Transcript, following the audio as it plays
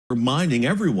reminding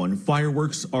everyone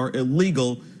fireworks are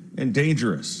illegal and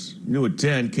dangerous. New at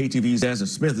 10, KTVU's Azenith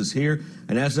Smith is here.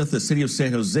 And Azenith, the city of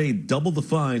San Jose doubled the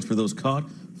fines for those caught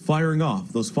firing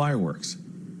off those fireworks.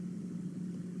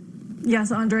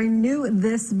 Yes, Andre, new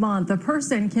this month, a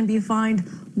person can be fined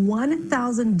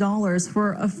 $1,000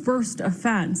 for a first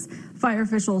offense. Fire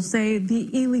officials say the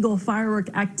illegal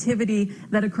firework activity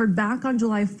that occurred back on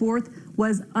July 4th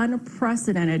was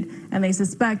unprecedented, and they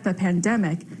suspect the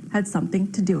pandemic had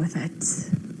something to do with it.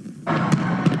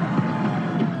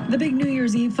 The big New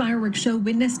Year's Eve fireworks show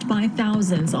witnessed by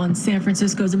thousands on San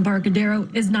Francisco's Embarcadero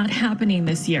is not happening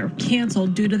this year,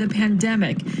 canceled due to the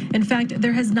pandemic. In fact,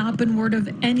 there has not been word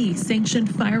of any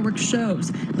sanctioned fireworks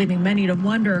shows, leaving many to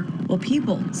wonder, will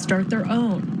people start their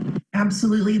own?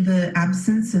 Absolutely, the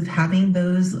absence of having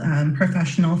those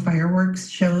professional fireworks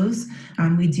shows,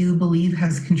 we do believe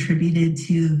has contributed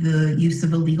to the use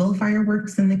of illegal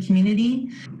fireworks in the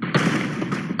community.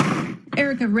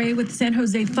 Erica Ray with San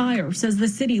Jose Fire says the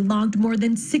city logged more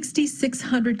than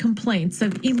 6,600 complaints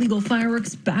of illegal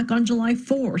fireworks back on July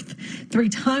 4th, 3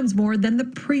 times more than the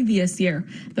previous year.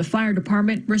 The fire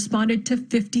department responded to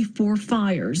 54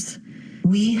 fires.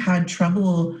 We had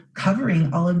trouble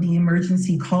covering all of the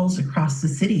emergency calls across the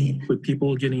city. With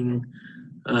people getting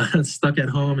stuck at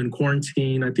home in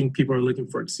quarantine, I think people are looking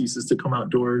for excuses to come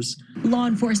outdoors. Law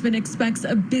enforcement expects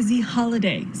a busy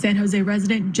holiday. San Jose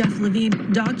resident Jeff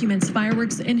Levine documents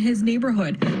fireworks in his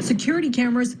neighborhood. Security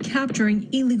cameras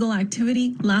capturing illegal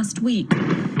activity last week.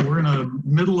 We're in the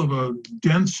middle of a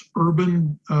dense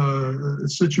urban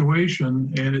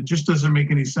situation, and it just doesn't make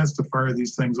any sense to fire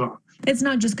these things off. It's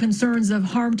not just concerns of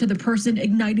harm to the person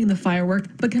igniting the firework,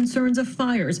 but concerns of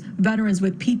fires, veterans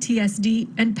with PTSD,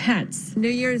 and pets. New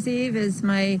Year's Eve is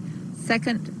my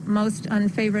second most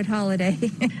unfavorite holiday.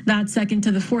 That's second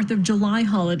to the 4th of July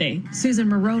holiday. Susan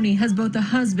Maroney has both a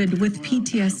husband with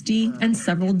PTSD and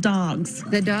several dogs.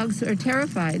 The dogs are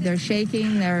terrified. They're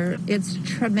shaking. It's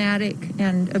traumatic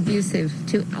and abusive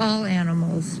to all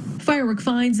animals. Firework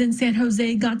fines in San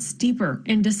Jose got steeper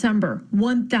in December.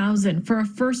 $1,000 for a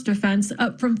first offense,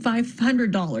 up from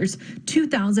 $500.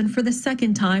 $2,000 for the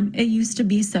second time. It used to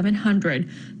be $700.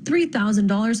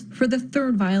 $3,000 for the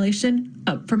third violation,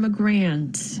 up from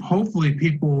 $1,000. Hopefully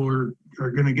people are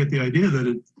going to get the idea that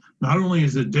it not only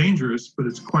is it dangerous, but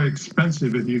it's quite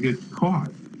expensive if you get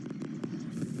caught.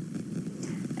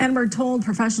 And we're told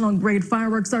professional grade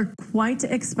fireworks are quite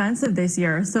expensive this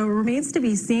year. So it remains to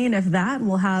be seen if that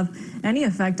will have any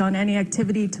effect on any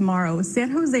activity tomorrow.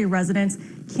 San Jose residents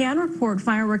can report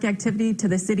firework activity to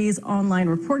the city's online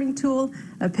reporting tool.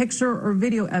 A picture or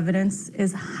video evidence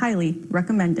is highly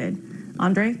recommended.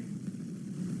 Andre?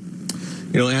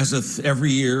 You know, as of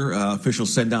every year,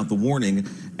 officials send out the warning,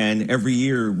 and every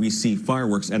year we see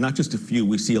fireworks, and not just a few,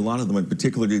 we see a lot of them,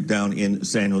 particularly down in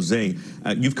San Jose.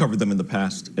 You've covered them in the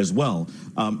past as well.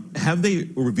 Have they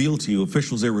revealed to you,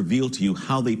 officials there revealed to you,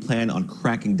 how they plan on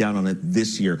cracking down on it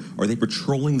this year? Are they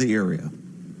patrolling the area?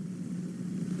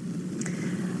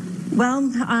 Well,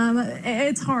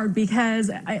 it's hard because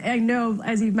I know,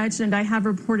 as you've mentioned, I have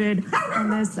reported on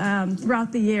this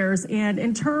throughout the years. And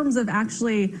in terms of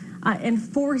actually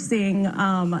enforcing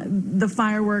the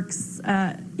fireworks,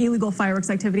 illegal fireworks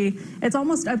activity, it's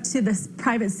almost up to the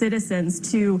private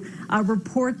citizens to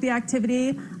report the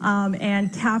activity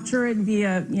and capture it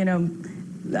via,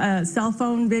 cell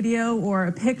phone video or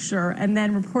a picture, and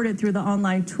then report it through the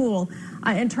online tool.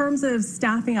 In terms of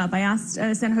staffing up, I asked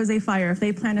San Jose Fire if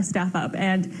they plan to staff up,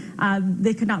 and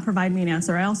they could not provide me an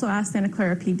answer. I also asked Santa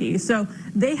Clara PD. So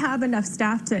they have enough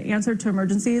staff to answer to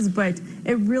emergencies, but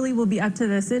it really will be up to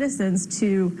the citizens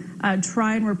to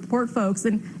try and report folks.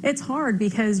 And it's hard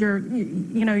because you're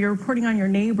reporting on your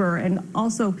neighbor and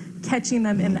also catching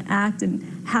them in the act,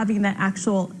 and having that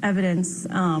actual evidence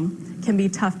can be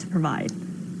tough to provide.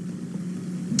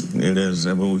 It is.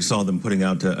 We saw them putting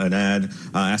out an ad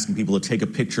asking people to take a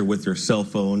picture with their cell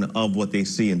phone of what they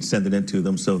see and send it in to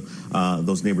them so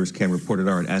those neighbors can report it.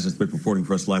 All right, Azenith Smith reporting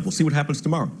for us live. We'll see what happens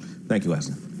tomorrow. Thank you,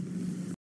 Azenith.